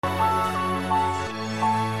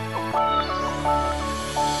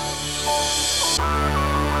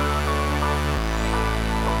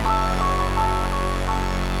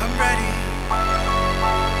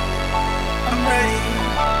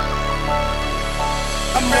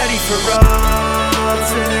I'm ready for all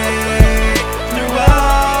today. Through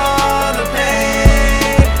all the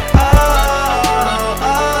pain, all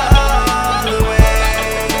the way,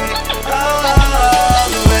 all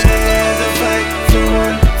the way. The fight for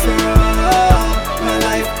one, for all. My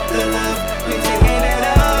life, the love, we taking it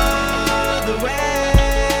all the way,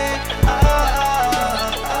 all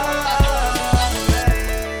the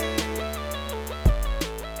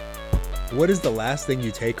way. What is the last thing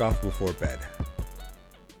you take off before bed?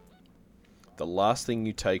 The last thing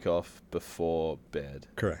you take off before bed.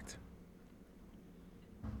 Correct.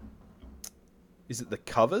 Is it the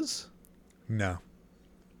covers? No.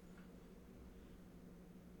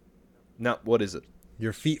 No, what is it?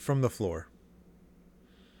 Your feet from the floor.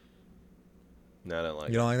 No, I don't like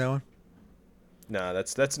You it. don't like that one? No,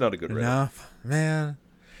 that's not a good riddle. Enough, man.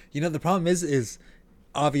 You know, the problem is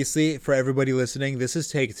obviously for everybody listening, this is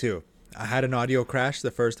take two. I had an audio crash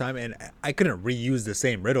the first time and I couldn't reuse the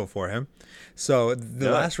same riddle for him. So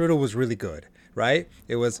the last riddle was really good, right?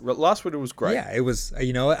 It was Last riddle was great. Yeah, it was,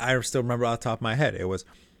 you know what? I still remember off the top of my head. It was,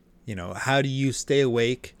 you know, how do you stay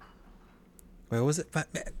awake? Wait, what was it?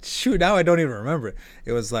 Shoot, now I don't even remember it.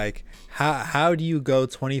 It was like, how do you go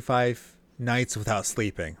 25 nights without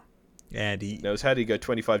sleeping? And he, No, it was how do you go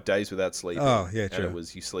 25 days without sleeping? Oh, yeah, true. And it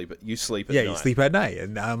was you sleep at night. you sleep at night.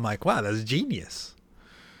 And I'm like, wow, that's genius.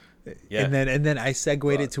 Yeah. And then I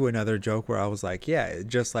segued it to another joke where I was like, yeah,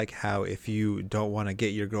 just like how if you don't want to get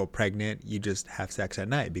your girl pregnant, you just have sex at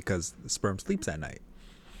night because the sperm sleeps at night.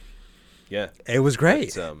 Yeah. It was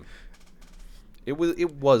great. It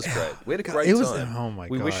was great. We had a great time. Oh my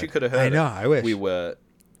god. We wish you could have heard I it. know, I wish. We were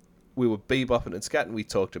bebopping and scatting. We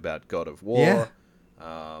talked about God of War.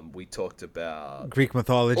 Yeah. We talked about Greek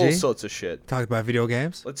mythology. all sorts of shit. Talked about video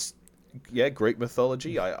games. Greek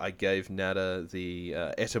mythology. I gave Nada the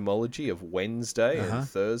etymology of Wednesday and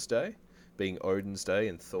Thursday, being Odin's Day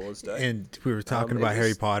and Thor's Day. And we were talking about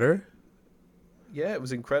Harry Potter. Yeah, it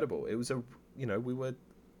was incredible. It was we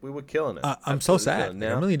were killing it. I'm so Absolutely sad. killing it.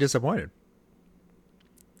 Now, I'm really disappointed.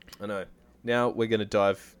 I know. Now we're going to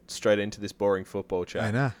dive straight into this boring football chat.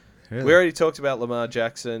 I know. Really. We already talked about Lamar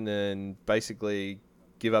Jackson and basically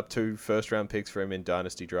give up 2 first-round picks for him in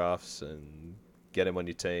dynasty drafts and get him on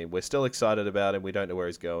your team. We're still excited about him. We don't know where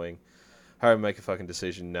he's going. Hurry and make a fucking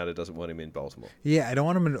decision. Nada doesn't want him in Baltimore. Yeah, I don't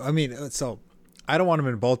want him in. I don't want him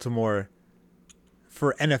in Baltimore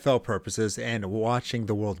for NFL purposes and watching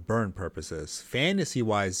the world burn purposes.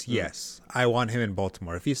 Fantasy-wise, yes, I want him in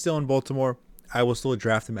Baltimore. If he's still in Baltimore, I will still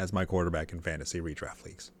draft him as my quarterback in fantasy redraft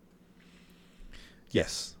leagues.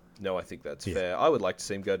 Yes. No, I think that's fair. I would like to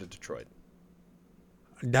see him go to Detroit.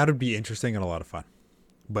 That would be interesting and a lot of fun.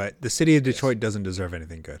 But the city of Detroit doesn't deserve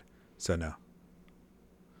anything good. So, no.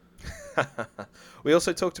 We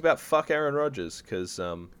also talked about fuck Aaron Rodgers because I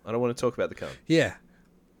don't want to talk about the cunt. Yeah.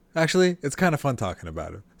 Actually, it's kind of fun talking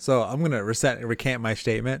about him. So I'm going to recant my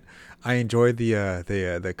statement. I enjoyed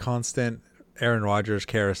the constant Aaron Rodgers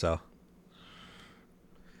carousel.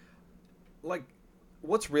 Like,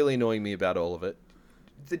 what's really annoying me about all of it,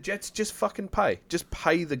 the Jets just fucking pay. Just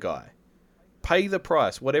pay the guy. Pay the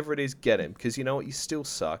price. Whatever it is, get him. Because you know what? You still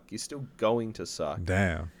suck. You're still going to suck.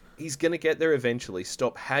 Damn. He's going to get there eventually.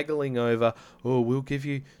 Stop haggling over, we'll give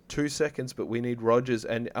you 2 seconds, but we need Rodgers.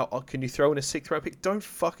 And can you throw in a 6th round pick? Don't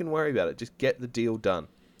fucking worry about it. Just get the deal done.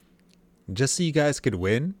 Just so you guys could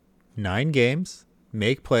win 9 games,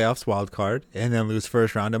 make playoffs wild card, and then lose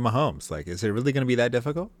first round to Mahomes. Like, is it really going to be that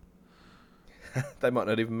difficult? They might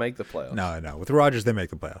not even make the playoffs. No. With Rodgers, they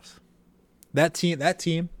make the playoffs. That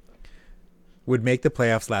team would make the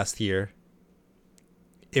playoffs last year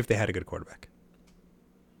if they had a good quarterback.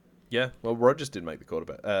 Yeah, well, Rodgers did make the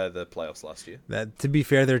playoffs last year. That, to be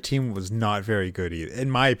fair, their team was not very good either. In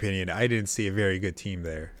my opinion, I didn't see a very good team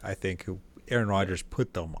there. I think Aaron Rodgers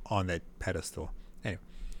put them on that pedestal. Anyway.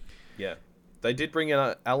 Yeah. They did bring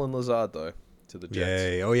in Alan Lazard, though, to the Jets.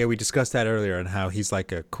 Yay. Oh, yeah, we discussed that earlier on how he's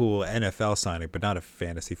like a cool NFL signing, but not a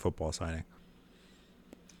fantasy football signing.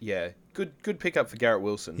 Yeah, good pickup for Garrett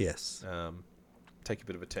Wilson. Yes. Take a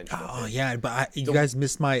bit of attention. Oh, yeah, but you guys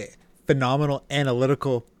missed my phenomenal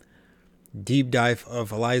analytical deep dive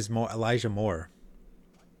of Elijah Moore.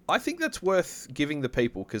 I think that's worth giving the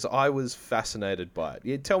people because I was fascinated by it.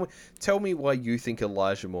 Yeah, tell me why you think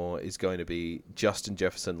Elijah Moore is going to be Justin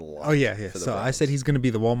Jefferson light. Oh yeah. For the So Browns. I said he's going to be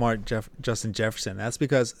the Walmart Justin Jefferson. That's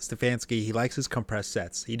because Stefanski, he likes his compressed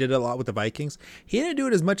sets. He did it a lot with the Vikings. He didn't do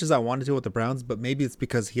it as much as I wanted to with the Browns, but maybe it's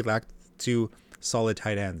because he lacked 2 solid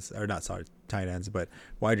tight ends, or not solid tight ends, but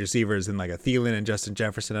wide receivers in like a Thielen and Justin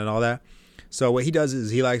Jefferson and all that. So what he does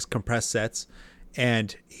is he likes compressed sets.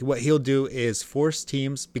 And what he'll do is force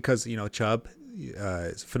teams, because, you know, Chubb,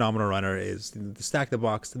 is a phenomenal runner, is to stack the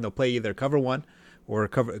box, and they'll play either cover one or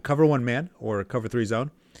cover one man or cover three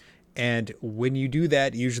zone. And when you do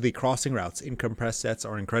that, usually crossing routes in compressed sets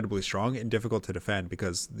are incredibly strong and difficult to defend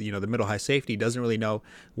because the middle high safety doesn't really know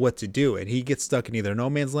what to do, and he gets stuck in either no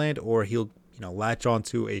man's land or he'll latch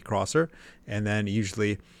onto a crosser, and then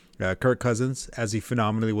usually Kirk Cousins, as he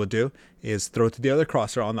phenomenally will do, is throw to the other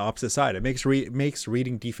crosser on the opposite side. It makes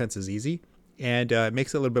reading defenses easy, and it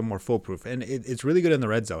makes it a little bit more foolproof. And it's really good in the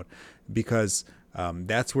red zone because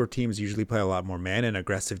that's where teams usually play a lot more man and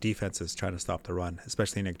aggressive defenses trying to stop the run,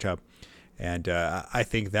 especially Nick Chubb. And I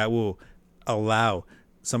think that will allow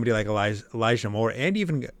somebody like Elijah Moore and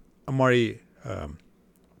even Amari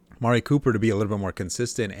Cooper to be a little bit more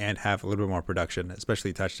consistent and have a little bit more production,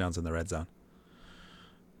 especially touchdowns in the red zone.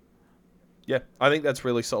 Yeah, I think that's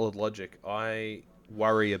really solid logic. I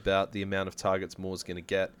worry about the amount of targets Moore's going to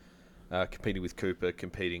get, competing with Cooper,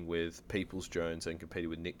 competing with Peoples-Jones, and competing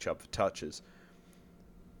with Nick Chubb for touches.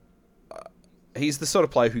 He's the sort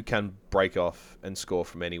of player who can break off and score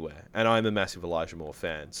from anywhere, and I'm a massive Elijah Moore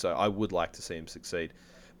fan, so I would like to see him succeed.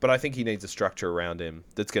 But I think he needs a structure around him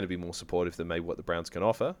that's going to be more supportive than maybe what the Browns can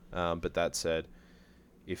offer. But that said,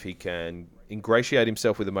 if he can ingratiate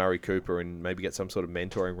himself with Amari Cooper and maybe get some sort of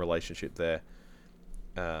mentoring relationship there,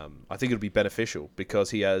 I think it'll be beneficial because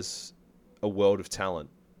he has a world of talent.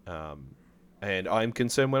 And I'm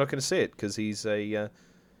concerned we're not going to see it because he's a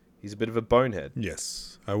bit of a bonehead.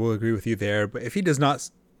 Yes, I will agree with you there. But if he does not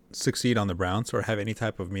succeed on the Browns or have any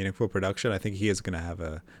type of meaningful production, I think he is going to have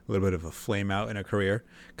a little bit of a flame out in a career,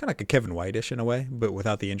 kind of like a Kevin White-ish in a way, but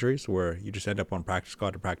without the injuries, where you just end up on practice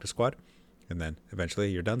squad to practice squad, and then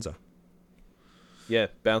eventually you're donezo. Yeah,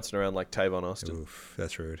 bouncing around like Tavon Austin. Oof,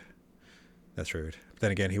 that's rude. That's rude. But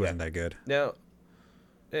then again, he wasn't that good. Now,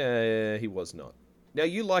 he was not. Now,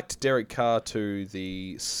 you liked Derek Carr to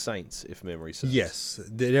the Saints, if memory serves. Yes,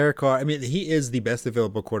 Derek Carr. I mean, he is the best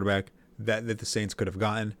available quarterback that the Saints could have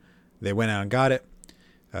gotten. They went out and got it.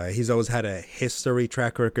 He's always had a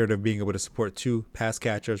track record of being able to support two pass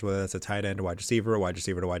catchers, whether that's a tight end, wide receiver to wide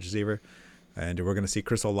receiver. And we're going to see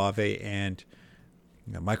Chris Olave and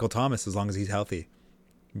Michael Thomas, as long as he's healthy,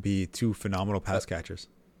 be two phenomenal pass catchers.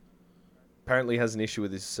 Apparently has an issue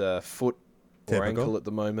with his foot or ankle at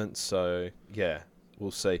the moment. So, yeah,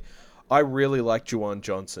 we'll see. I really like Juwan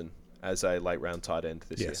Johnson as a late-round tight end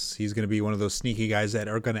this year. Yes, he's going to be one of those sneaky guys that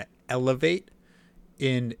are going to elevate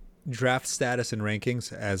in draft status and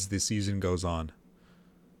rankings as the season goes on.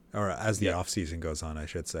 Or as the offseason goes on, I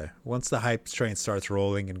should say. Once the hype train starts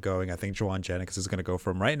rolling and going, I think Juwan Jennings is going to go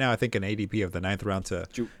from right now, I think an ADP of the 9th round to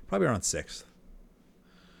probably around 6th.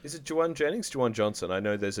 Is it Juwan Jennings? Juwan Johnson. I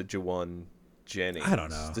know there's a Juwan Jennings. I don't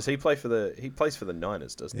know. Does he play for the... He plays for the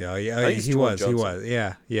Niners, doesn't he? Yeah, he was.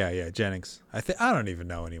 Yeah, Jennings. I don't even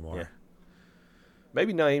know anymore. Yeah.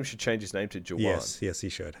 Maybe Naeem should change his name to Juwan. Yes, he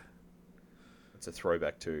should. It's a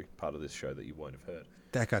throwback to part of this show that you won't have heard.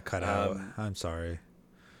 That got cut out. I'm sorry.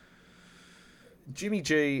 Jimmy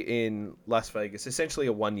G in Las Vegas, essentially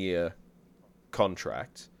a 1-year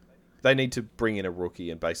contract. They need to bring in a rookie,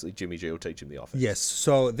 and basically Jimmy G will teach him the offense. Yes,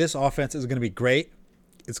 so this offense is going to be great.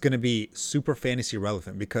 It's going to be super fantasy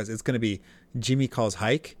relevant because it's going to be Jimmy calls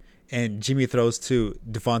hike, and Jimmy throws to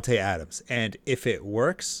Devontae Adams. And if it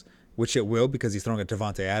works, which it will because he's throwing at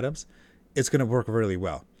Devontae Adams, it's going to work really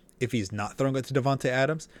well. If he's not throwing it to Devontae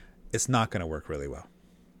Adams, it's not going to work really well.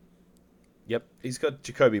 Yep, he's got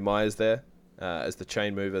Jacoby Myers there as the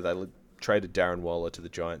chain mover. They traded Darren Waller to the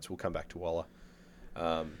Giants. We'll come back to Waller.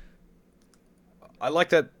 I like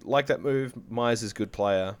that move. Myers is a good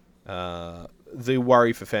player. The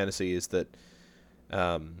worry for fantasy is that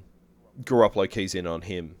Garoppolo keys in on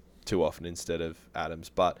him too often instead of Adams.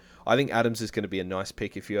 But I think Adams is going to be a nice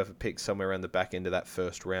pick if you have a pick somewhere around the back end of that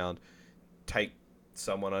first round. Take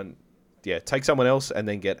someone else and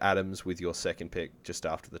then get Adams with your second pick just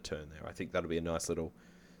after the turn there. I think that'll be a nice little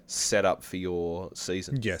setup for your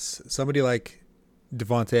season. Yes, somebody like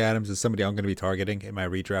Devontae Adams is somebody I'm going to be targeting in my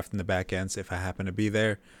redraft in the back ends if I happen to be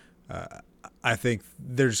there. I think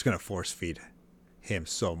they're just going to force feed him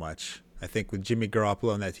so much. I think with Jimmy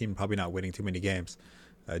Garoppolo and that team probably not winning too many games,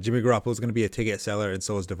 Jimmy Garoppolo is going to be a ticket seller, and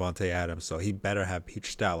so is Devontae Adams. So he better have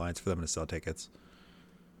huge stat lines for them to sell tickets.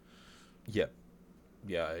 Yeah,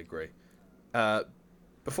 I agree.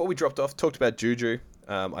 Before we dropped off, talked about Juju.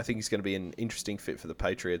 I think he's going to be an interesting fit for the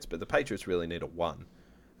Patriots, but the Patriots really need a 1.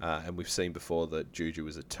 And we've seen before that Juju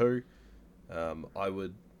is a 2. I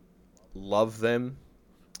would love them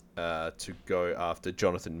to go after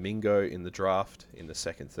Jonathan Mingo in the draft in the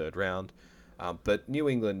 2nd, 3rd round. But New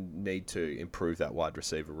England need to improve that wide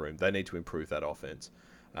receiver room. They need to improve that offense.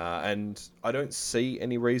 And I don't see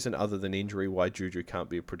any reason other than injury why Juju can't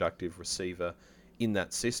be a productive receiver in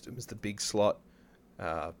that system as the big slot.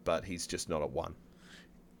 But he's just not a 1.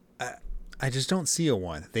 I just don't see a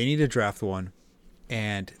 1. They need to draft one.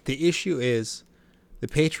 And the issue is the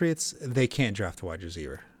Patriots, they can't draft a wide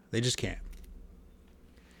receiver. They just can't.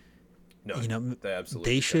 No, they absolutely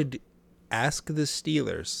they can't. should ask the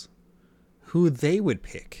Steelers who they would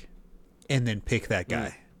pick and then pick that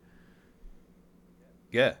guy.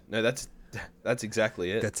 Yeah, no, that's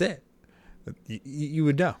exactly it. That's it. You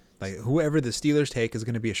would know. Like, whoever the Steelers take is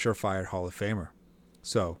going to be a surefire Hall of Famer.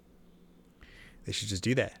 So they should just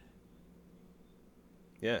do that.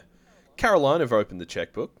 Yeah. Carolina have opened the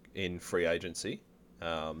checkbook in free agency.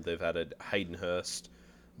 They've added Hayden Hurst,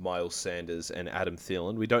 Miles Sanders, and Adam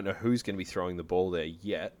Thielen. We don't know who's going to be throwing the ball there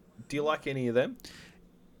yet. Do you like any of them?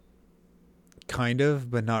 Kind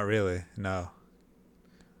of, but not really. No.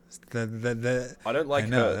 I don't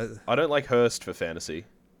like I don't like Hurst for fantasy.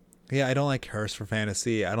 Yeah, I don't like Hurst for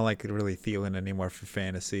fantasy. I don't like really Thielen anymore for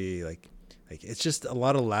fantasy. Like it's just a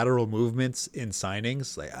lot of lateral movements in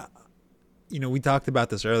signings. Like, we talked about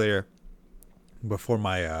this earlier before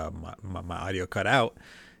my my audio cut out.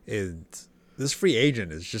 This free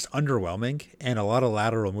agent is just underwhelming and a lot of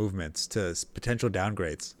lateral movements to potential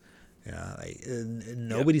downgrades.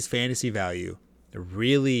 Nobody's fantasy value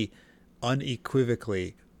really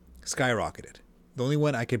unequivocally skyrocketed. The only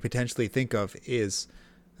one I could potentially think of is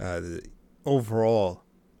the overall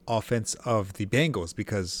offense of the Bengals,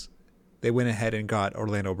 because they went ahead and got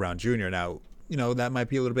Orlando Brown Jr. Now, that might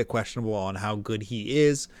be a little bit questionable on how good he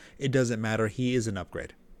is. It doesn't matter. He is an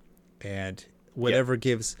upgrade. And whatever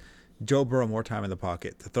gives Joe Burrow more time in the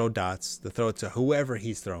pocket to throw dots, to throw it to whoever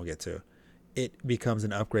he's throwing it to, it becomes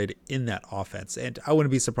an upgrade in that offense. And I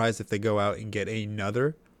wouldn't be surprised if they go out and get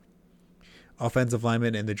another offensive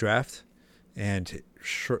lineman in the draft and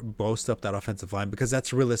boast up that offensive line, because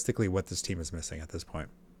that's realistically what this team is missing at this point.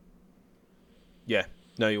 Yeah,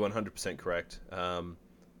 no, you're 100% correct.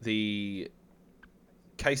 The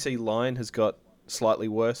KC line has got slightly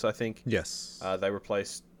worse, I think. Yes. They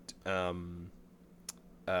replaced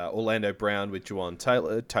Orlando Brown with Juwan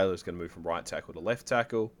Taylor. Taylor's going to move from right tackle to left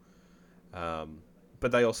tackle.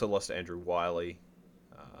 But they also lost Andrew Wiley.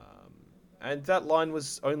 And that line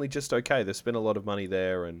was only just okay. They spent a lot of money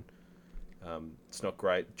there, and it's not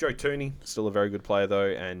great. Joe Tooney, still a very good player, though,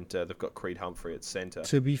 and they've got Creed Humphrey at centre.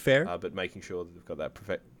 To be fair, but making sure that they've got that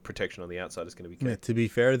protection on the outside is going to be key. Yeah, to be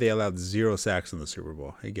fair, they allowed 0 sacks in the Super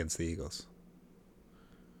Bowl against the Eagles.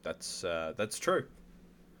 That's true.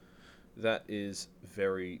 That is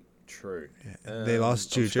very true. Yeah. They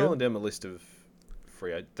lost Juju. I'm scrolling down a list of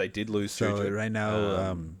free. They did lose Juju. So right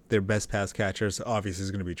now, their best pass catchers obviously is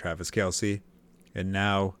going to be Travis Kelce, and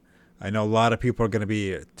now I know a lot of people are going to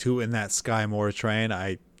be too in that Sky Moore train.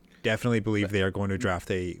 I definitely believe they are going to draft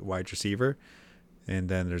a wide receiver, and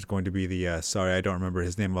then there's going to be the sorry, I don't remember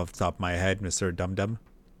his name off the top of my head, Mr. Dum Dum,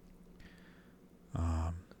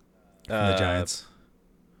 from the Giants.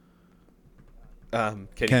 Kenny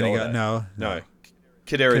Golladay. No.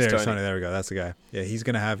 Kadarius Toney. There we go. That's the guy. Yeah, he's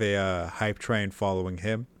going to have a hype train following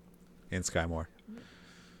him in Sky Moore.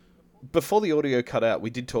 Before the audio cut out, we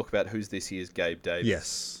did talk about who's this year's Gabe Davis.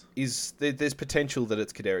 Yes. There's potential that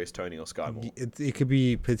it's Kadarius Toney or Sky Moore. It could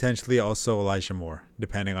be potentially also Elijah Moore,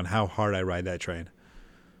 depending on how hard I ride that train.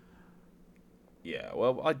 Yeah,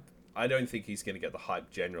 well, I don't think he's going to get the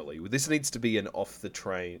hype generally. This needs to be an off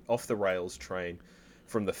the rails train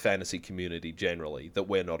from the fantasy community generally that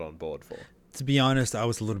we're not on board for. To be honest, I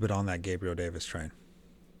was a little bit on that Gabriel Davis train.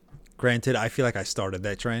 Granted, I feel like I started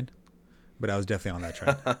that train, but I was definitely on that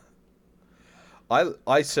train.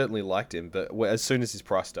 I certainly liked him, but as soon as his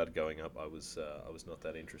price started going up, I was not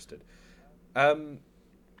that interested.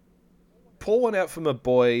 Pour one out for my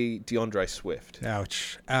boy DeAndre Swift.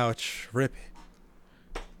 Ouch, rip.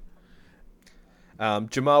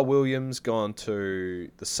 Jamal Williams gone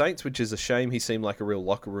to the Saints, which is a shame. He seemed like a real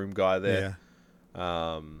locker room guy there.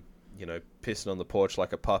 Yeah. Pissing on the porch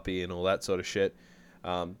like a puppy and all that sort of shit.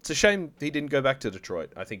 It's a shame he didn't go back to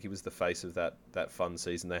Detroit. I think he was the face of that fun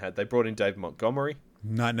season they had. They brought in Dave Montgomery.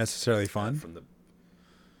 Not necessarily fun. From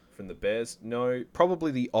the Bears. No,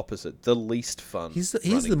 probably the opposite. The least fun. He's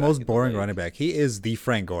the most boring running back. He is the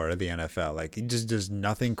Frank Gore of the NFL. Like, he just does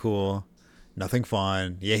nothing cool, nothing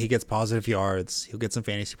fun. Yeah, he gets positive yards. He'll get some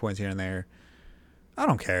fantasy points here and there. I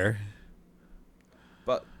don't care.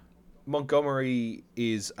 But Montgomery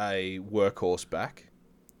is a workhorse back,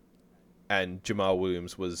 and Jamal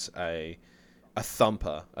Williams was a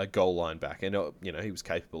thumper, a goal line back, and he was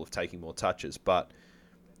capable of taking more touches. But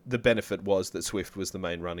the benefit was that Swift was the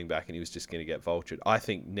main running back, and he was just going to get vultured. I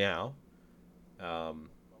think now,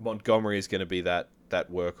 Montgomery is going to be that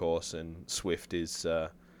workhorse, and Swift is going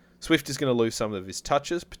to lose some of his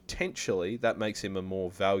touches. Potentially, that makes him a more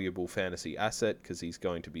valuable fantasy asset because he's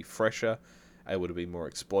going to be fresher, able to be more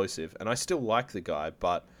explosive. And I still like the guy,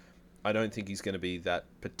 but I don't think he's going to be that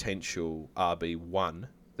potential RB1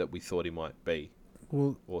 that we thought he might be,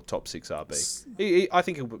 Well, or top 6 RB. I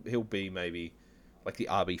think he'll be maybe like the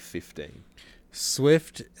RB15.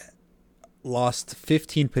 Swift lost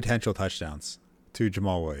 15 potential touchdowns to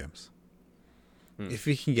Jamal Williams. If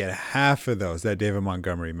he can get half of those that David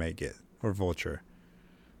Montgomery may get, or Vulture,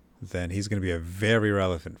 then he's going to be a very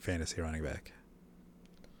relevant fantasy running back.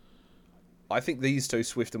 I think these two,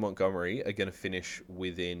 Swift and Montgomery, are going to finish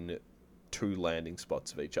within 2 landing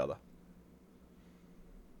spots of each other.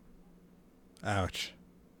 Ouch.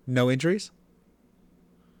 No injuries?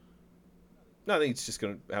 No, I think it's just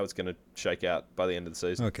how it's going to shake out by the end of the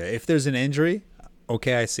season. Okay. If there's an injury,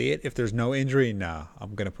 okay, I see it. If there's no injury, nah.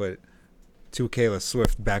 I'm going to put 2 Kayla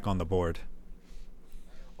Swift back on the board.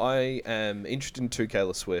 I am interested in 2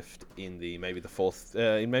 Kayla Swift in maybe the 4th,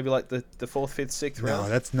 in maybe like the 4th, 5th, 6th round. No,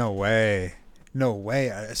 that's no way. No way.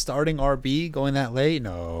 A starting RB going that late?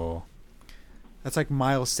 No. That's like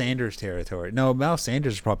Miles Sanders territory. No, Miles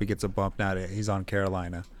Sanders probably gets a bump now that he's on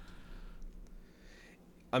Carolina.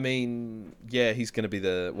 I mean, yeah, Sanders is going to be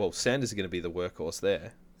the workhorse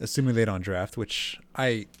there. Assuming they don't draft, which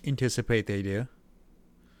I anticipate they do.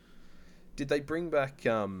 Did they bring back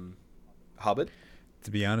Hubbard? To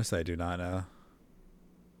be honest, I do not know.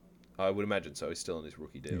 I would imagine so. He's still on his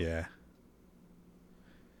rookie deal. Yeah.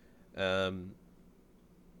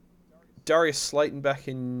 Darius Slayton back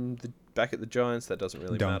at the Giants. That doesn't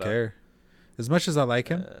really Don't matter. care. As much as I like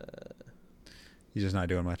him, he's just not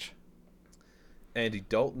doing much. Andy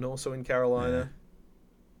Dalton also in Carolina.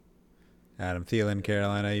 Yeah. Adam Thielen,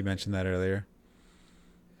 Carolina. You mentioned that earlier.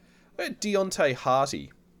 Deontay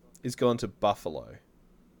Harty is gone to Buffalo.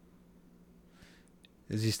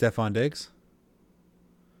 Is he Stephon Diggs?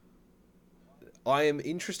 I am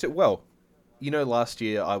interested. Well, last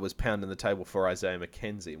year I was pounding the table for Isaiah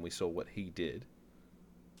McKenzie, and we saw what he did.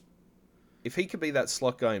 If he could be that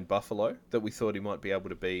slot guy in Buffalo that we thought he might be able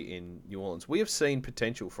to be in New Orleans, we have seen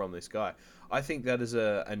potential from this guy. I think that is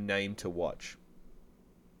a name to watch.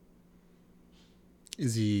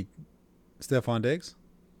 Is he Stephon Diggs?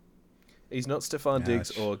 He's not Stephon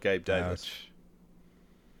Diggs or Gabe Davis. Ouch.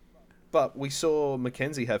 But we saw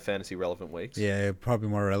McKenzie have fantasy relevant weeks. Yeah, probably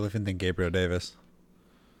more relevant than Gabriel Davis.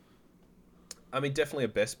 I mean, definitely a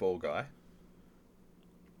best ball guy.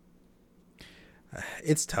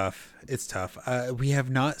 It's tough. We have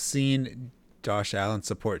not seen Josh Allen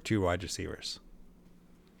support 2 wide receivers.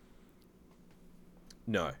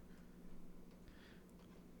 No.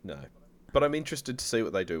 But I'm interested to see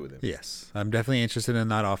what they do with him. Yes, I'm definitely interested in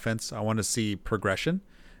that offense. I want to see progression.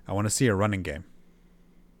 I want to see a running game.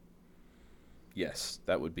 Yes,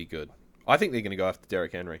 that would be good. I think they're going to go after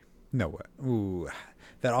Derrick Henry. No way. Ooh,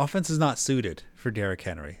 that offense is not suited for Derrick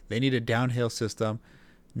Henry. They need a downhill system,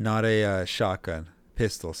 not a shotgun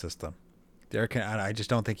pistol system. Derrick Henry, I just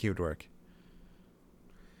don't think he would work.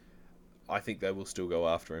 I think they will still go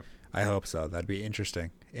after him. I hope so. That'd be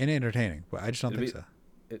interesting and entertaining, but I just don't think so.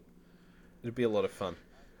 It'd be a lot of fun.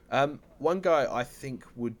 One guy I think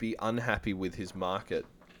would be unhappy with his market,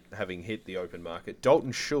 having hit the open market,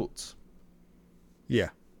 Dalton Schultz. Yeah.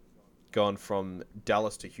 Gone from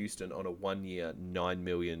Dallas to Houston on a 1-year, $9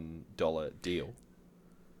 million deal.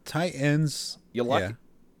 Tight ends. You're lucky.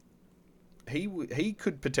 Yeah. He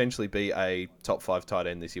could potentially be a top 5 tight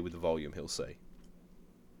end this year with the volume he'll see.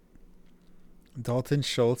 Dalton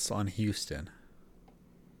Schultz on Houston.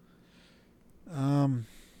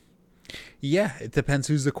 Yeah, it depends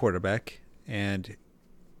who's the quarterback and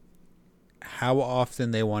how often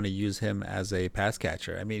they want to use him as a pass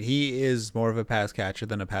catcher. I mean, he is more of a pass catcher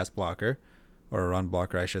than a pass blocker, or a run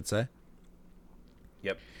blocker, I should say.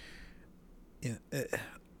 Yep.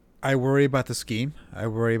 I worry about the scheme. I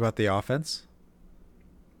worry about the offense.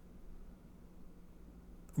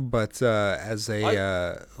 But as him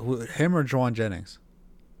or Juwan Jennings?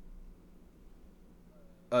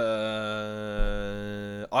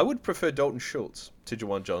 I would prefer Dalton Schultz to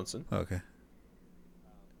Juwan Johnson. Okay.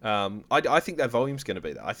 I think that volume's going to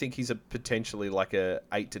be there. I think he's a potentially like a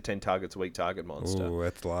 8 to 10 targets a week target monster. Ooh,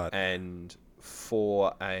 that's a lot. And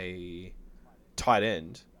for a tight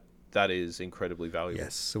end, that is incredibly valuable.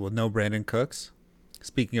 Yes. So with no Brandon Cooks.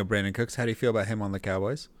 Speaking of Brandon Cooks, how do you feel about him on the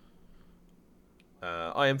Cowboys?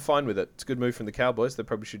 I am fine with it. It's a good move from the Cowboys. They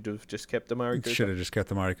probably should have just kept Amari Cooper. Should have just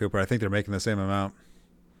kept Amari Cooper. I think they're making the same amount.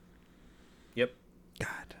 Yep.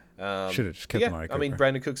 God. Should have just kept Amari Cooper. I mean,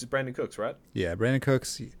 Brandon Cooks is Brandon Cooks, right? Yeah, Brandon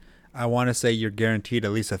Cooks. I want to say you're guaranteed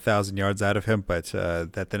at least 1,000 yards out of him, but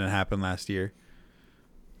that didn't happen last year.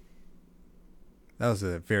 That was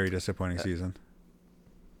a very disappointing season.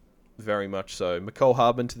 Very much so. McCall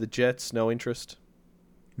Harbin to the Jets, no interest.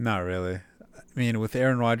 Not really. I mean, with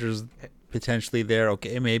Aaron Rodgers potentially there,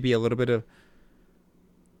 okay, maybe a little bit of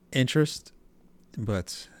interest,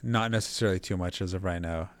 but not necessarily too much as of right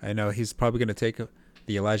now. I know he's probably going to take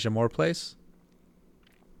the Elijah Moore place.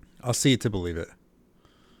 I'll see it to believe it.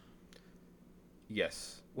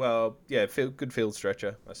 Yes. Well, yeah, good field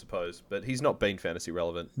stretcher, I suppose. But he's not been fantasy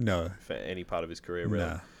relevant No. for any part of his career, really.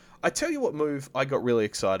 No. I tell you what move I got really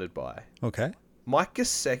excited by. Okay. Mike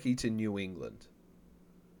Gesicki to New England.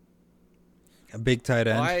 A big tight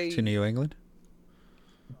end to New England.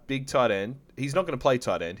 Big tight end. He's not going to play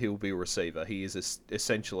tight end. He will be a receiver. He is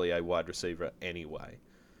essentially a wide receiver anyway.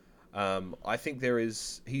 I think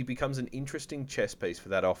he becomes an interesting chess piece for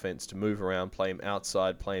that offense to move around, play him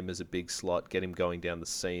outside, play him as a big slot, get him going down the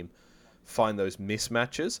seam, find those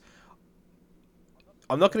mismatches.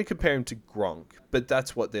 I'm not going to compare him to Gronk, but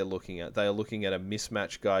that's what they're looking at. They are looking at a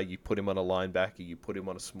mismatch guy. You put him on a linebacker, you put him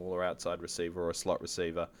on a smaller outside receiver or a slot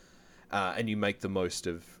receiver, and you make the most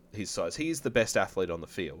of his size. He is the best athlete on the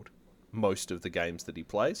field most of the games that he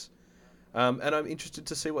plays. And I'm interested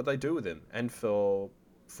to see what they do with him. And for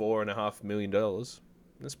 $4.5 million,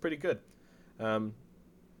 that's pretty good.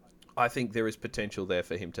 I think there is potential there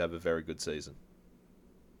for him to have a very good season.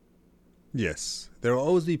 Yes. There will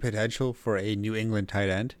always be potential for a New England tight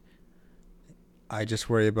end. I just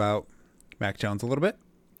worry about Mac Jones a little bit.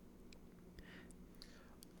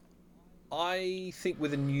 I think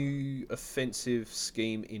with a new offensive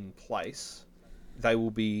scheme in place, they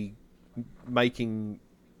will be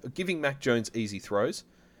giving Mac Jones easy throws,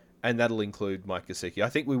 and that'll include Mike Gesicki. I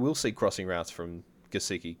think we will see crossing routes from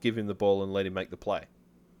Gesicki. Give him the ball and let him make the play.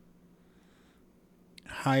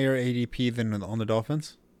 Higher ADP than on the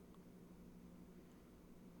Dolphins?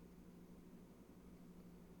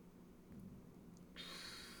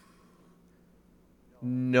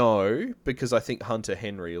 No, because I think Hunter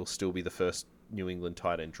Henry will still be the first New England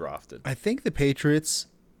tight end drafted. I think the Patriots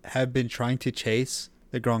have been trying to chase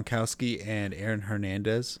the Gronkowski and Aaron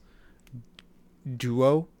Hernandez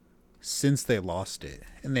duo since they lost it,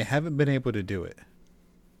 and they haven't been able to do it.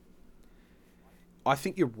 I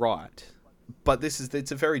think you're right, but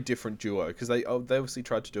it's a very different duo because they obviously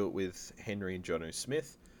tried to do it with Henry and Jonnu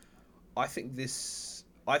Smith. I think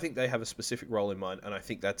they have a specific role in mind, and I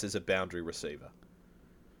think that's as a boundary receiver.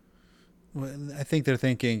 Well, I think they're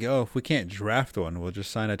thinking, if we can't draft one, we'll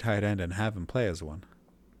just sign a tight end and have him play as one.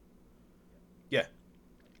 Yeah,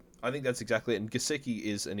 I think that's exactly it. And Gesicki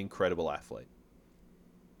is an incredible athlete.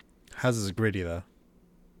 How's his gritty, though?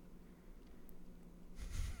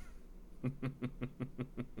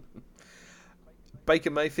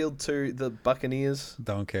 Baker Mayfield to the Buccaneers.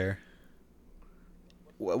 Don't care.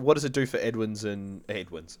 What does it do for Edwins?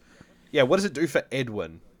 Yeah, what does it do for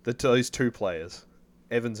Edwin, those two players,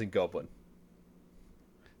 Evans and Godwin?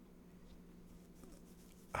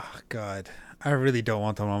 Oh, God. I really don't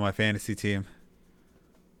want them on my fantasy team.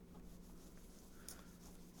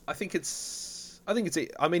 I mean,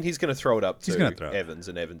 he's going to throw it up to Evans,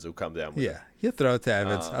 and Evans will come down with it. Yeah, he'll throw it to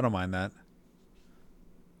Evans. I don't mind that.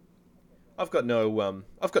 I've got no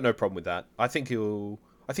problem with that. I think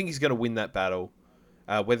he's going to win that battle.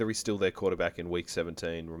 Whether he's still their quarterback in week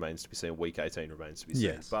 17 remains to be seen. Week 18 remains to be seen.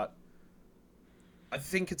 Yes. But I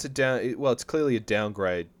think it's clearly a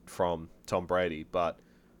downgrade from Tom Brady, but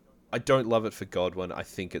I don't love it for Godwin. I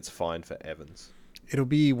think it's fine for Evans. It'll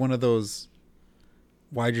be one of those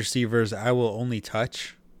wide receivers I will only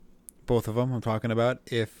touch, both of them I'm talking about,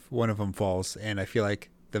 if one of them falls, and I feel like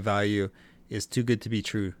the value is too good to be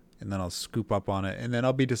true, and then I'll scoop up on it, and then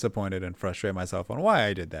I'll be disappointed and frustrate myself on why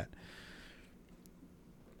I did that.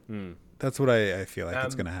 That's what I feel like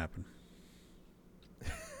it's going to happen.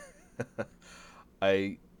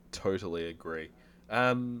 I totally agree.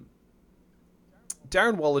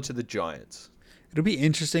 Darren Waller to the Giants. It'll be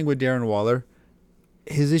interesting with Darren Waller.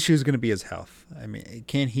 His issue is going to be his health. I mean,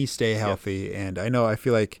 can he stay healthy? Yep. And I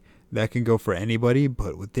feel like that can go for anybody,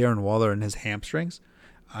 but with Darren Waller and his hamstrings,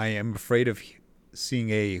 I am afraid of seeing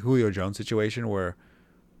a Julio Jones situation where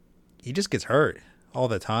he just gets hurt all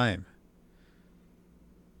the time.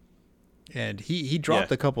 And he dropped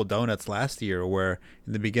a couple donuts last year where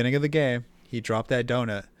in the beginning of the game, he dropped that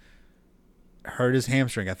donut, hurt his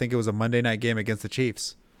hamstring. I think it was a Monday night game against the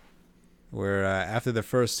Chiefs where after the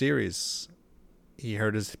first series, he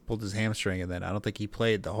pulled his hamstring, and then I don't think he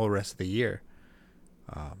played the whole rest of the year.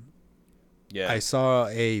 I saw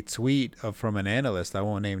a tweet from an analyst. I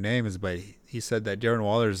won't name names, but he said that Darren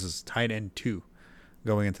Waller is tight end 2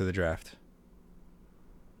 going into the draft.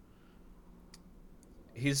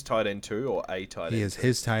 His tight end 2 or a tight end? He is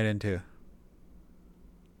his tight end too.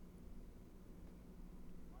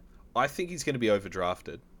 I think he's going to be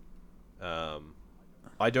overdrafted.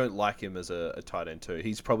 I don't like him as a tight end 2.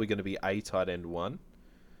 He's probably going to be a tight end 1.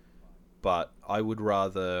 But I would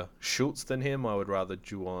rather Schultz than him. I would rather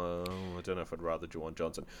Juwan. I don't know if I'd rather Juwan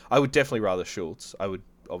Johnson. I would definitely rather Schultz. I would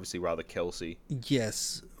obviously rather Kelsey.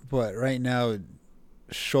 Yes, but right now,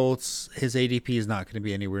 Schultz, his ADP is not going to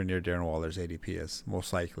be anywhere near Darren Waller's ADP is,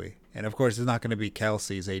 most likely. And of course, it's not going to be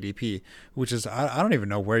Kelsey's ADP, which is, I don't even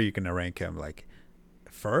know where you're going to rank him. Like,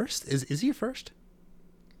 first? Is he a first?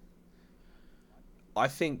 I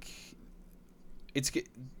think it's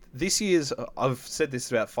this year's. I've said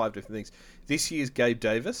this about 5 different things. This year's Gabe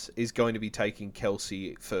Davis is going to be taking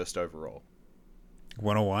Kelsey first overall.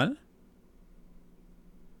 101?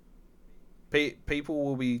 People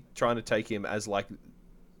will be trying to take him as like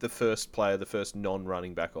the first player, the first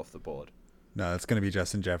non-running back off the board. No, it's going to be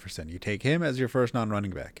Justin Jefferson. You take him as your first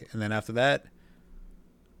non-running back, and then after that,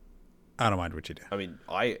 I don't mind what you do. I mean,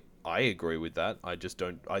 I agree with that. I just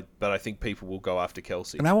don't. But I think people will go after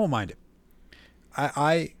Kelsey. And I won't mind it.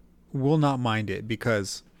 I will not mind it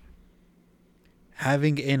because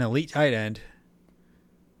having an elite tight end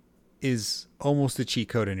is almost a cheat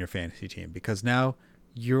code in your fantasy team because now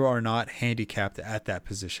you are not handicapped at that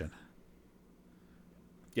position.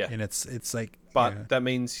 Yeah. And it's like... But that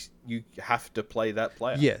means you have to play that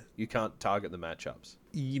player. Yeah. You can't target the matchups.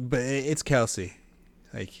 But it's Kelsey.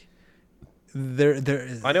 Like, there.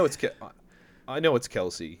 I know it's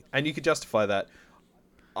Kelsey, and you could justify that.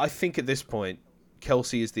 I think at this point,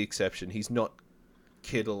 Kelsey is the exception. He's not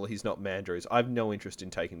Kittle. He's not Mandrews. I have no interest in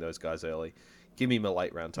taking those guys early. Give me my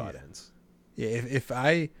late round tight ends. Yeah. If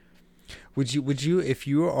I would you if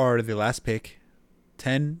you are the last pick,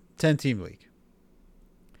 10 team league.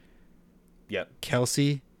 Yep.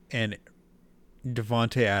 Kelsey and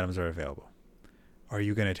Devontae Adams are available. Are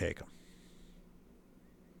you going to take them?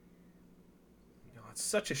 It's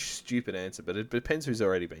such a stupid answer, but it depends who's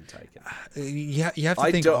already been taken. You have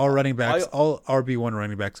to think all running backs, all RB1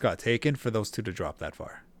 running backs got taken for those two to drop that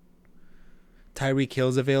far. Tyreek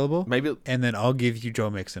Hill's available, Maybe, and then I'll give you Joe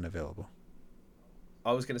Mixon available.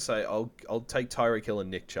 I was going to say I'll take Tyreek Hill and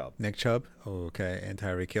Nick Chubb. Nick Chubb? Oh, okay, and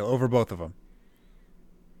Tyreek Hill over both of them.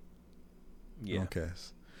 Yeah. Okay.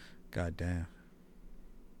 God damn.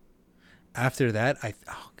 After that,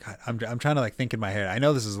 I'm trying to like think in my head. I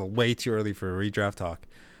know this is way too early for redraft talk,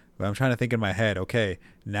 but I'm trying to think in my head. Okay,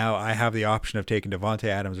 now I have the option of taking Devontae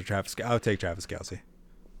Adams or Travis. I'll take Travis Kelce.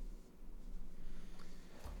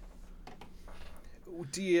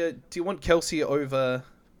 Do you want Kelsey over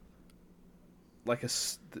like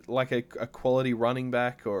a quality running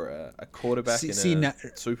back or a quarterback in a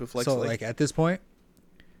super flex so league? Like at this point,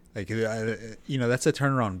 like that's a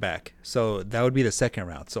turnaround back. So that would be the second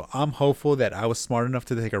round. So I'm hopeful that I was smart enough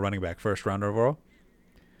to take a running back first round overall.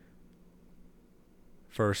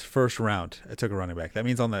 First round, I took a running back. That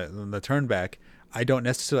means on the turn back, I don't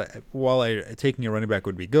necessarily. While taking a running back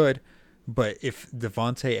would be good, but if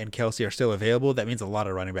Devontae and Kelsey are still available, that means a lot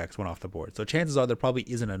of running backs went off the board. So chances are there probably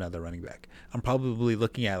isn't another running back. I'm probably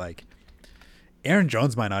looking at like Aaron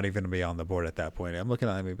Jones might not even be on the board at that point. I'm looking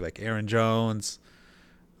at maybe like Aaron Jones,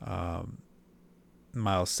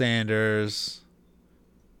 Miles Sanders.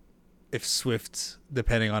 If Swift,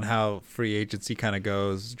 depending on how free agency kind of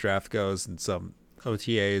goes, draft goes, and some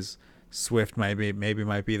OTAs, Swift might be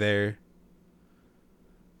there.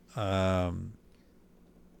 Trying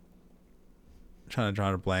to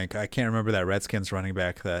draw a blank. I can't remember that Redskins running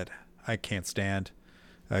back that I can't stand.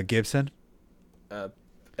 Gibson.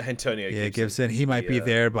 Antonio Gibson. Yeah, Gibson. He might be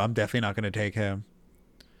there, but I'm definitely not going to take him.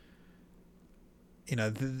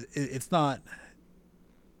 It's not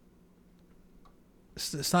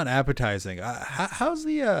appetizing. How's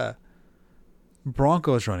the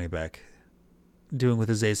Broncos running back doing with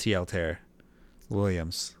his ACL tear?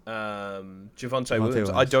 Williams. Javonte Williams.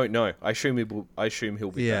 I don't know. I assume he'll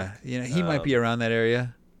be back. Yeah, he might be around that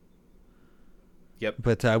area. Yep.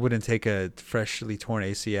 But I wouldn't take a freshly torn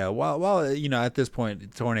ACL. While at this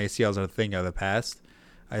point, torn ACLs are a thing of the past.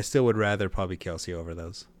 I still would rather probably Kelsey over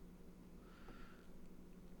those.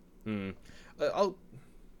 I'll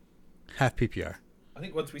half PPR. I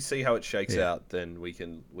think once we see how it shakes out, then we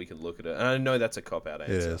can look at it. And I know that's a cop-out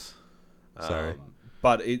answer. It is. Sorry.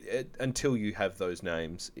 But until you have those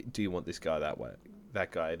names, do you want this guy that way?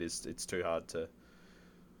 That guy, it's too hard to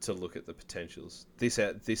look at the potentials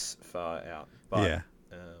this far out. But, yeah.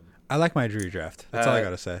 I like my Drew draft. That's all I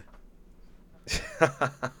gotta say.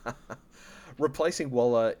 Replacing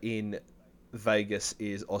Waller in Vegas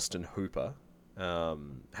is Austin Hooper.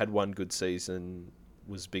 Had one good season.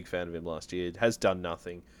 Was a big fan of him last year. Has done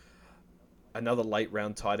nothing. Another late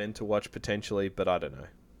round tight end to watch potentially, but I don't know.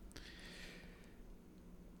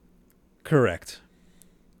 Correct.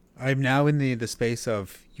 I'm now in the space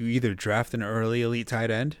of you either draft an early elite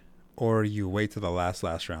tight end or you wait to the last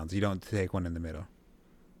rounds. You don't take one in the middle.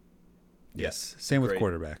 Yes. Same with Agreed.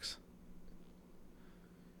 quarterbacks.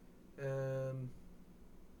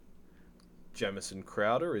 Jamison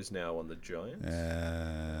Crowder is now on the Giants.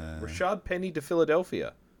 Uh, Rashad Penny to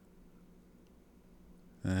Philadelphia.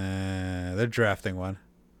 They're drafting one.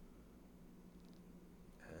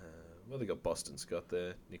 Well, they got Boston Scott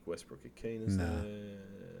there. Nick Westbrook at Keenan's No. there.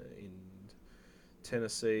 In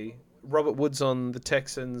Tennessee. Robert Woods on the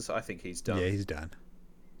Texans. I think he's done. Yeah, he's done.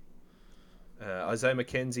 Isaiah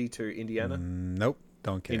McKenzie to Indiana. Nope.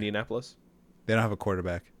 Don't care. Indianapolis. They don't have a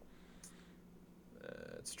quarterback.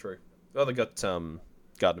 It's true. Well, they got Gardner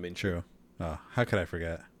Minshew. True. Oh, how could I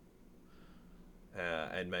forget?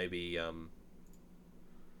 And maybe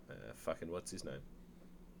fucking what's his name?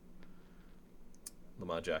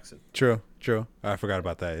 Lamar Jackson. True. I forgot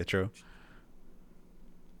about that. Yeah, true.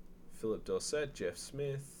 Philip Dorsett, Jeff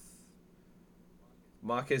Smith,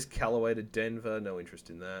 Marquez Callaway to Denver. No interest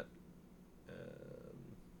in that.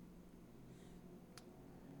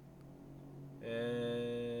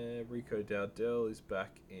 Rico Dowdell is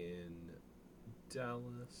back in Dallas.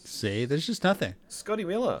 See, there's just nothing. Scotty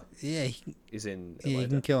Miller Yeah, is in he Atlanta.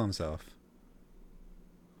 can kill himself.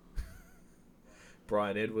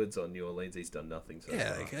 Brian Edwards on New Orleans. He's done nothing so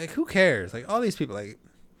Yeah, far. like who cares? Like all these people, like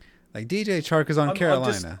DJ Chark is on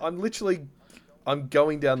Carolina. I'm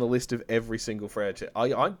going down the list of every single franchise.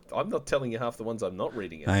 I'm not telling you half the ones I'm not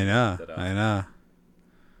reading. I know. that are. I know.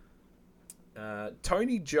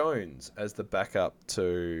 Tony Jones as the backup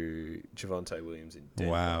to Javonte Williams in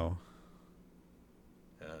Denver. Wow.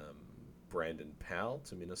 Brandon Powell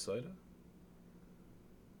to Minnesota.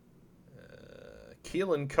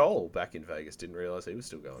 Keelan Cole back in Vegas. Didn't realize he was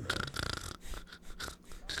still going around.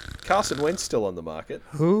 Carson Wentz still on the market.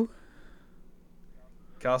 Who?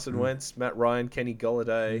 Carson Wentz, Matt Ryan, Kenny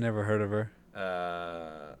Golladay, Never heard of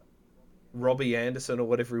her. Robbie Anderson or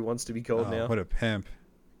whatever he wants to be called Oh, now. what a pimp.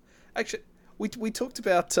 Actually, we talked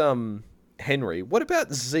about Henry. What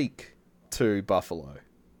about Zeke to Buffalo?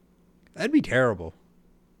 That'd be terrible.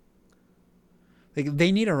 Like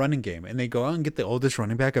they need a running game, and they go out and get the oldest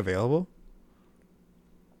running back available.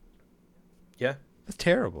 Yeah. That's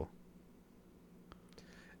terrible.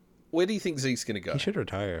 Where do you think Zeke's going to go? He should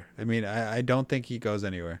retire. I mean, I don't think he goes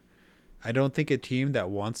anywhere. I don't think a team that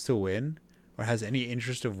wants to win or has any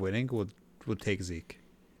interest of winning would take Zeke.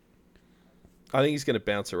 I think he's going to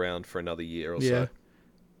bounce around for another year or so.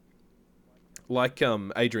 Like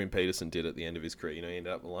Adrian Peterson did at the end of his career. He ended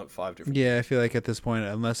up with like 5 different... Yeah, I feel like at this point,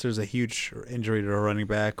 unless there's a huge injury to a running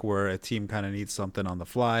back where a team kind of needs something on the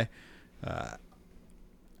fly,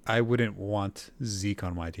 I wouldn't want Zeke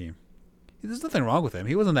on my team. There's nothing wrong with him.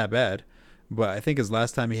 He wasn't that bad. But I think his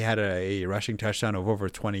last time he had a rushing touchdown of over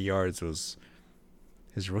 20 yards was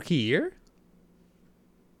his rookie year?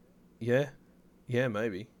 Yeah,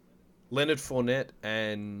 maybe. Leonard Fournette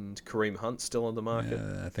and Kareem Hunt still on the market.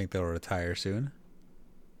 I think they'll retire soon.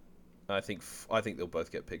 I think they'll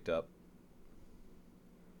both get picked up.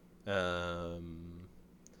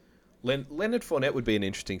 Leonard Fournette would be an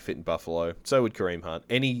interesting fit in Buffalo. So would Kareem Hunt.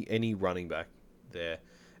 Any running back there,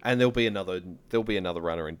 and there'll be another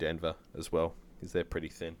runner in Denver as well because they're pretty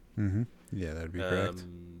thin. Mm-hmm. Yeah, that'd be correct.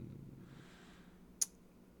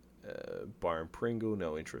 Byron Pringle,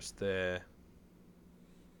 no interest there.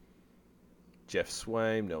 Jeff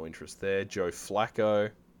Swaim, no interest there. Joe Flacco,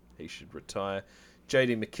 he should retire.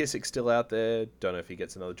 J.D. McKissick still out there. Don't know if he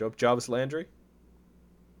gets another job. Jarvis Landry,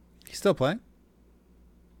 He's still playing?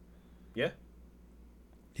 yeah,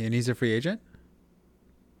 And he's a free agent?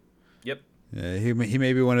 yep. Yeah, he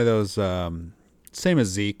may be one of those, same as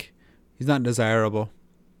Zeke. He's not desirable.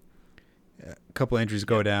 A couple injuries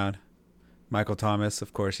go down. Michael Thomas,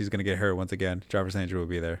 of course, he's going to get hurt once again. Jarvis Landry will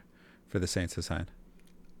be there for the Saints to sign.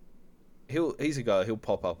 He's a guy. He'll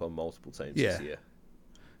pop up on multiple teams Yeah. this year.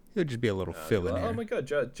 He'll just be a little fill in Like, here. oh my god,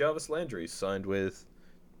 Jarvis Landry signed with,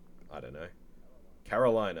 I don't know,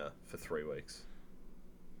 Carolina for 3 weeks.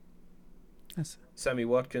 That's- Sammy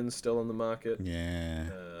Watkins still on the market. yeah.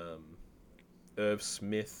 Irv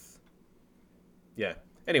Smith. Yeah.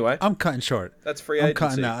 Anyway, I'm cutting short. that's free I'm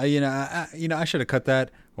agency. cutting out. I should have cut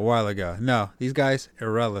that a while ago. No, these guys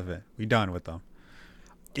irrelevant. We done with them.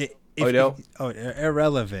 Odell?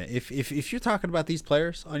 Irrelevant. If you're talking about these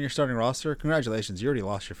players on your starting roster, congratulations, you already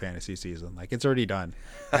lost your fantasy season. Like, it's already done.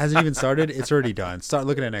 It hasn't even started. It's already done. Start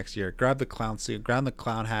looking at next year. Grab the clown suit, grab the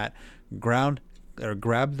clown hat, grab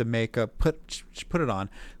the makeup, put it on.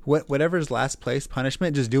 Whatever's last place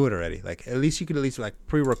punishment, just do it already. Like, at least you could like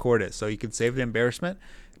pre-record it so you could save the embarrassment.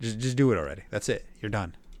 Just do it already. That's it. You're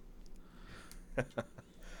done.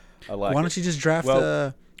 I like Why it. don't you just draft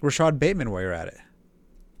Rashad Bateman while you're at it?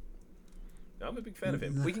 I'm a big fan of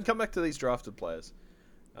him. We can come back to these drafted players.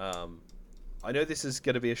 I know this is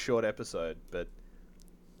going to be a short episode, but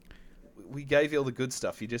we gave you all the good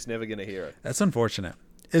stuff. You're just never going to hear it. That's unfortunate.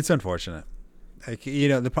 It's unfortunate. Like, you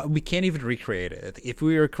know, we can't even recreate it. If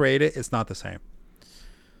we recreate it, it's not the same.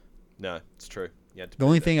 No, it's true. The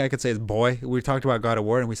only thing I could say is boy. We talked about God of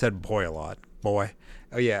War and we said boy a lot. Boy.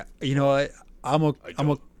 Oh yeah. You know what? I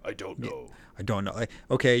don't know. I don't know. Like,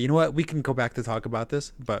 okay, you know what? We can go back to talk about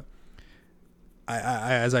this, but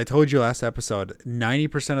I as I told you last episode,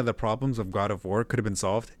 90% of the problems of God of War could have been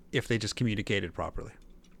solved if they just communicated properly.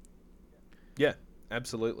 Yeah,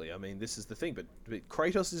 absolutely. I mean, this is the thing, but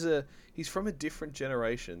Kratos he's from a different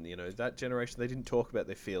generation. You know, that generation, they didn't talk about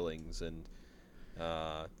their feelings and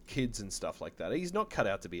kids and stuff like that. He's not cut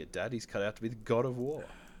out to be a dad. He's cut out to be the God of War.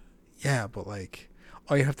 Yeah, but like,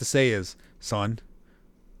 all you have to say is, son,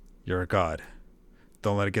 you're a god.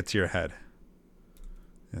 Don't let it get to your head.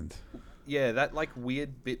 And yeah, that like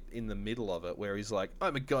weird bit in the middle of it where he's like,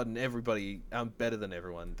 I'm a god and I'm better than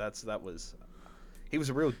everyone. He was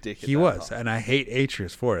a real dick. He was, and I hate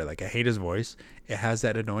Atreus for it. Like, I hate his voice. It has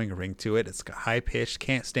that annoying ring to it. It's high pitched.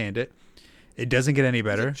 Can't stand it. It doesn't get any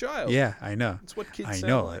better. He's a child. Yeah, I know. That's what kids I sound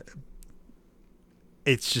know. like.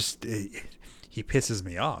 It's just he pisses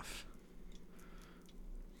me off.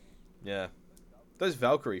 Yeah. Those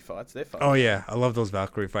Valkyrie fights, they're fun. Oh yeah, I love those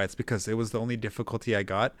Valkyrie fights because it was the only difficulty I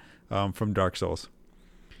got from Dark Souls.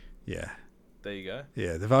 Yeah. There you go.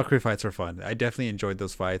 Yeah, the Valkyrie fights are fun. I definitely enjoyed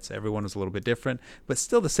those fights. Everyone was a little bit different, but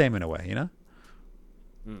still the same in a way, you know?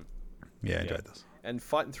 Yeah, I enjoyed those. And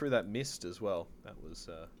fighting through that mist as well. That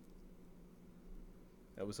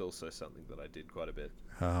was also something that I did quite a bit.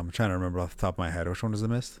 I'm trying to remember off the top of my head. Which one was the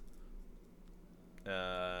mist?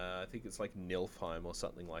 I think it's like Nilfheim or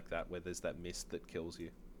something like that, where there's that mist that kills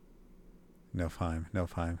you. Nilfheim.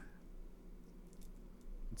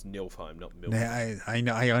 It's Nilfheim, not Milfheim. I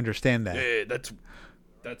know. I understand that. Yeah,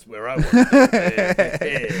 that's where I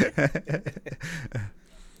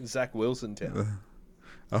was. Zach Wilson town.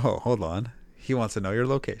 Oh, hold on. He wants to know your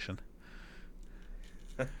location.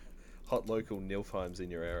 Hot local Nilfheims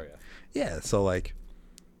in your area. Yeah, so like,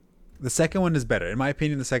 the second one is better. In my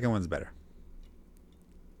opinion, the second one's better.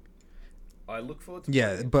 I look forward to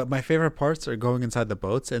Yeah, playing. but my favorite parts are going inside the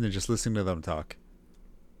boats and then just listening to them talk.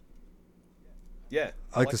 Yeah,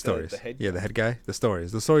 I like the stories. The head the head guy. The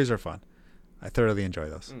stories. The stories are fun. I thoroughly enjoy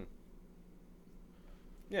those.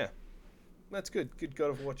 Yeah, that's good. Good God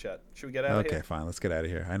of War chat. Should we get out of here? Okay, fine. Let's get out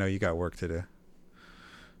of here. I know you got work to do.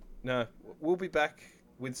 No, we'll be back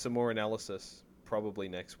with some more analysis probably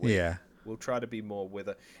next week. Yeah. We'll try to be more with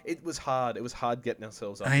it. It was hard. It was hard getting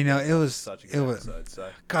ourselves up. I know it was such a good episode. So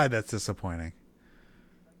God, that's disappointing.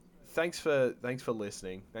 thanks for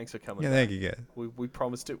listening. Thanks for coming. Yeah, back. thank you, guys. We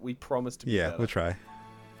promised it. We promised to be Yeah, better. we'll try.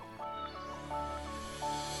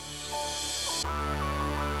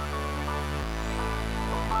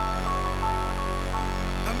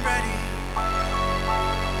 I'm ready.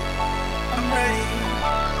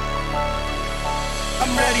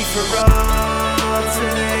 I'm ready for all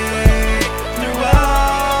today. Through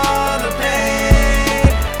all the pain,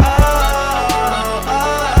 all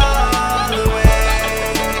the way,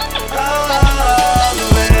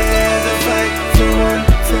 the fight for one,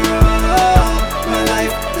 for all. My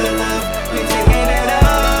life, the love, we taking it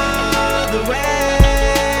all the way.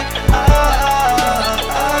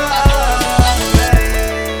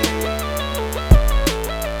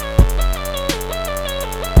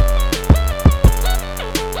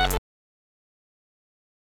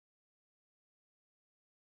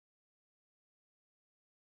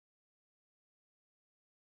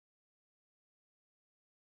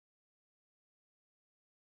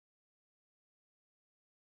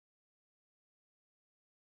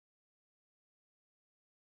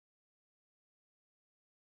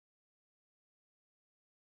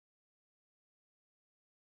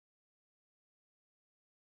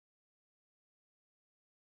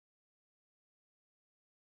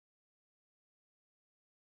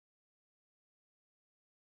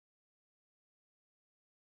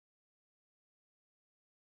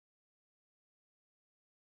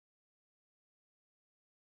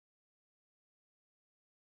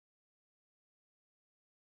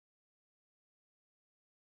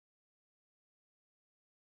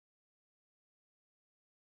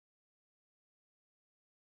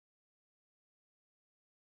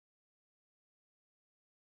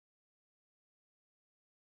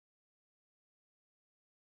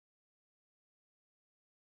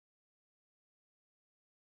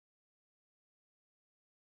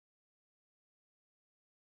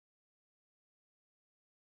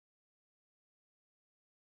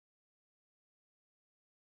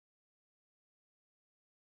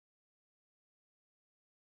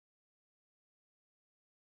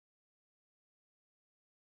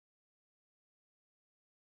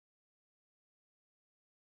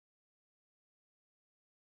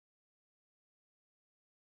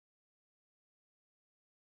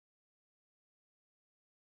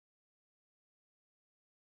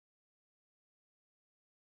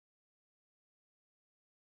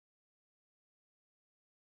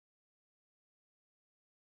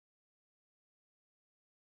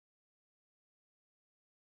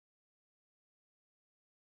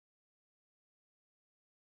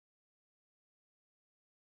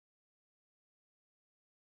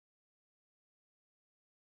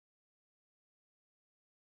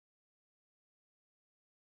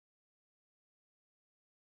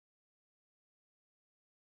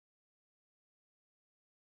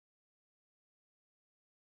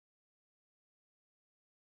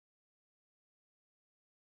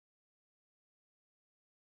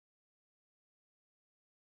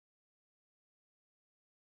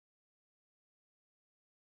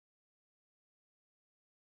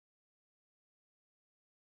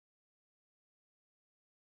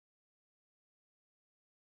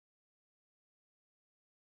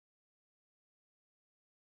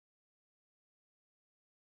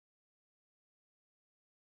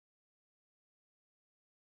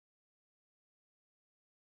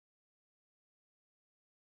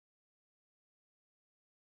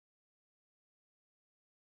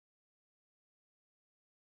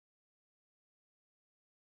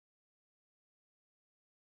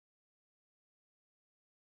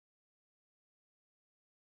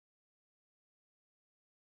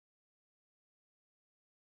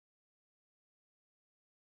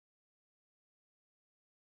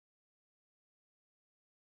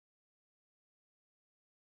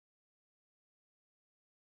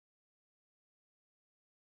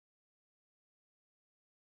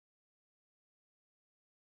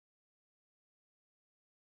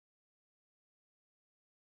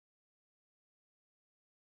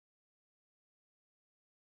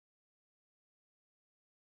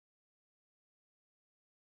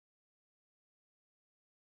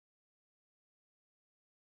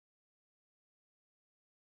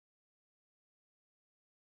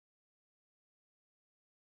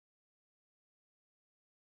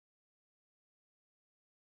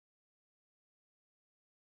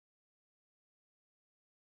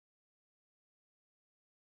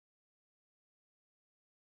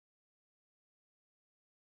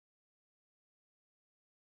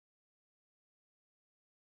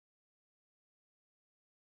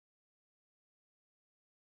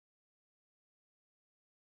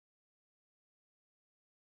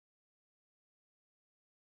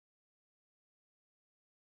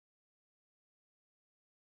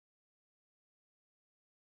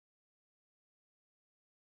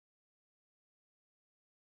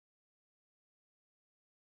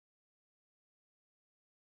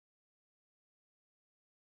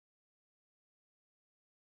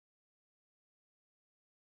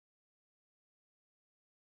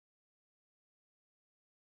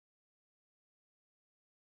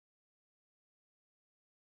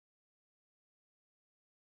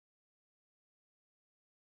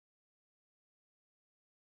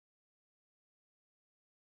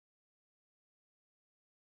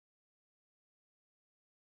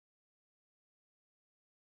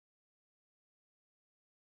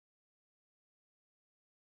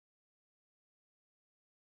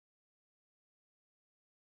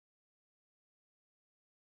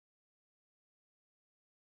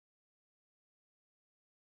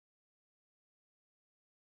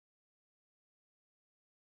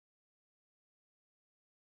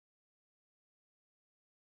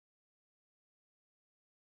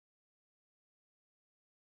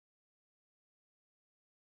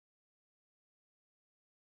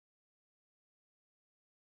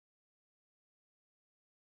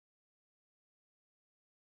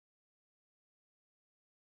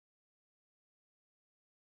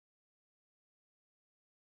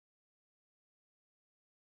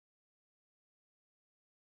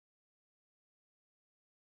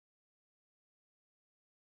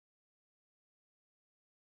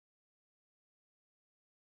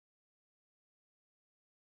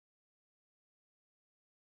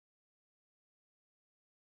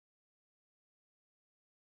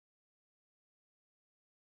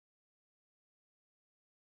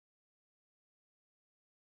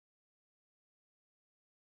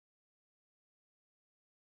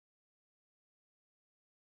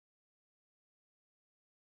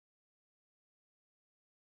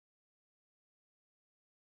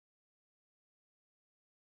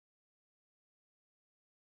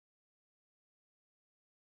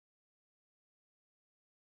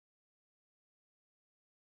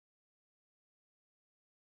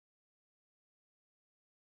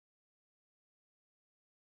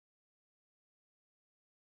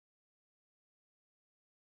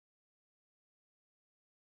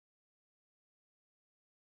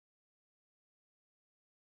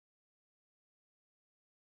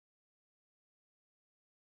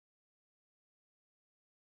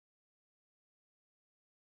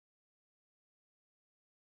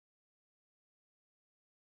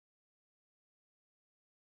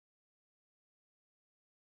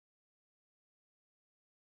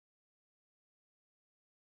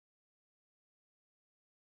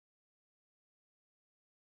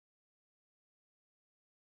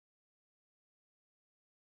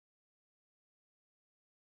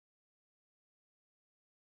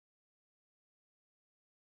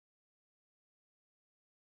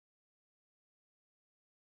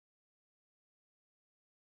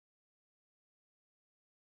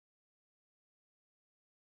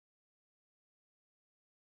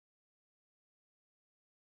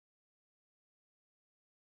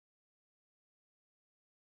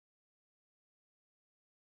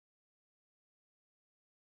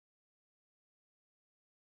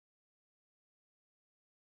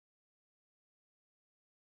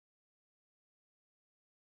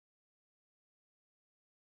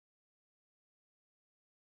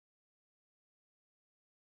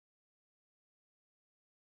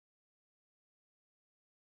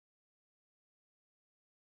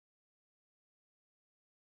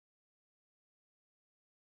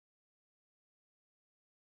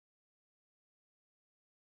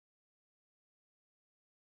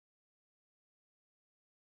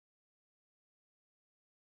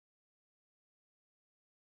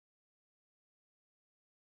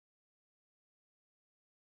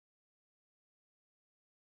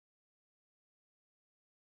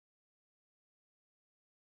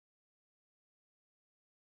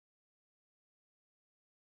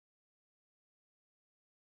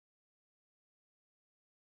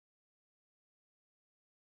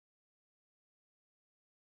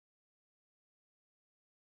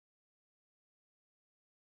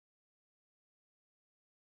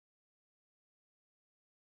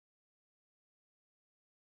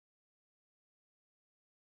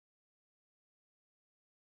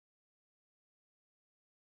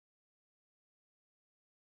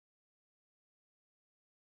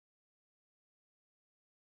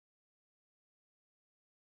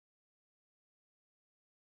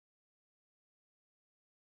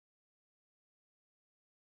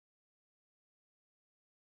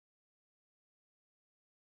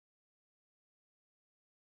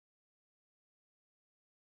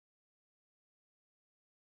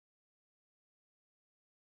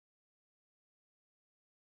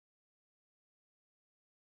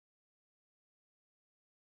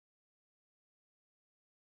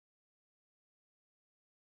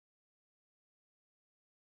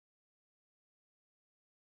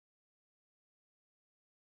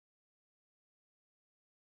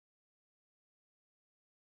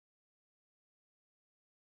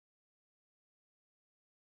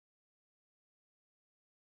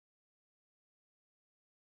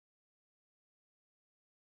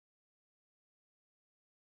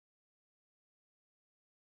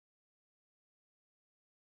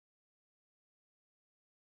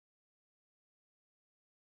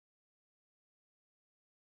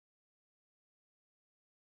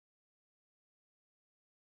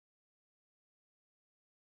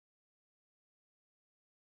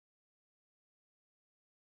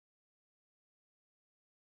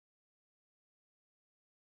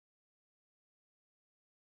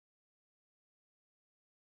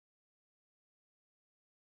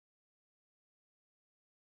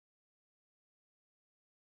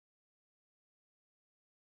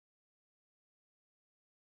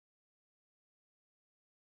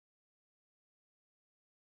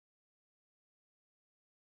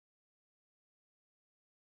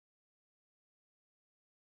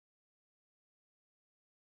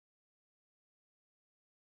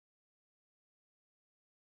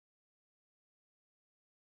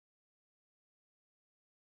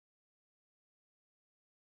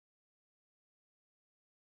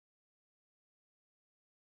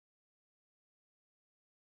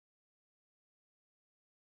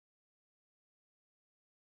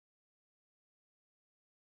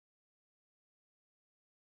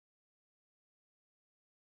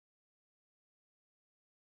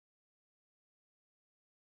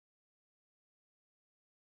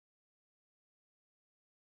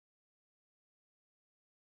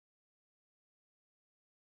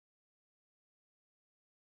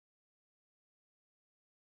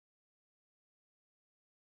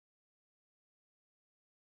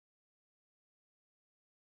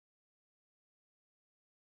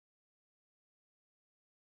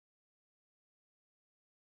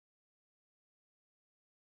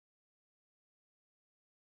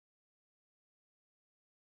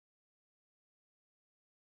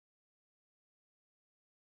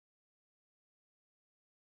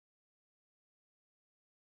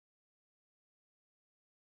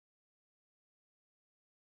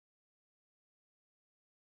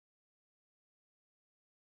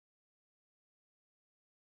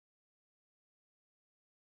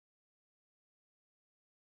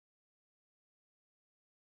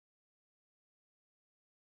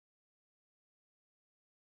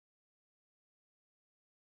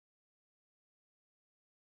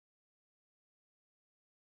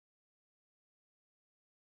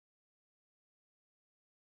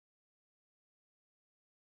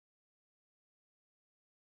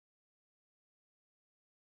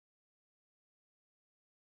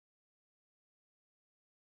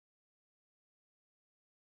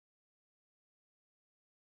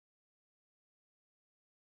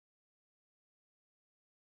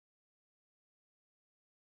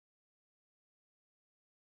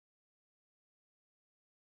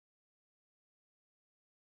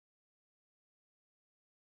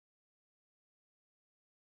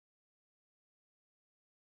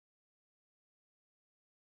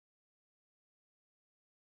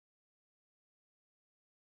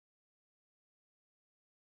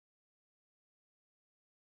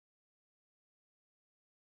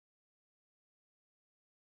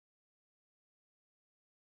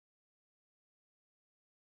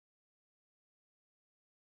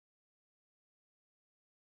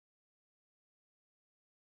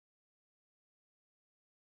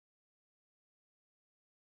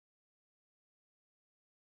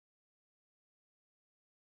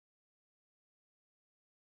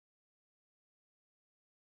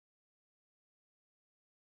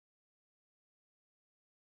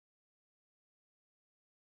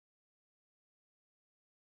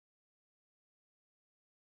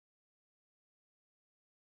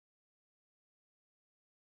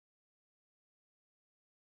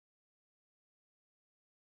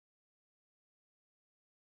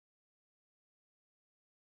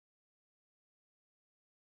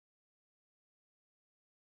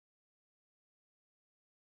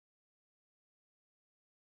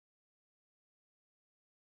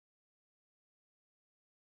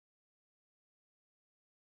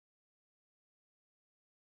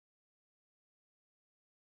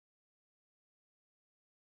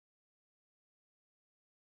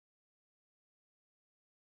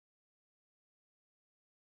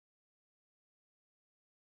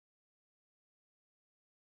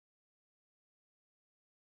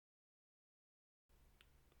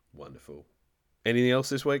 Wonderful. Anything else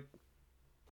this week?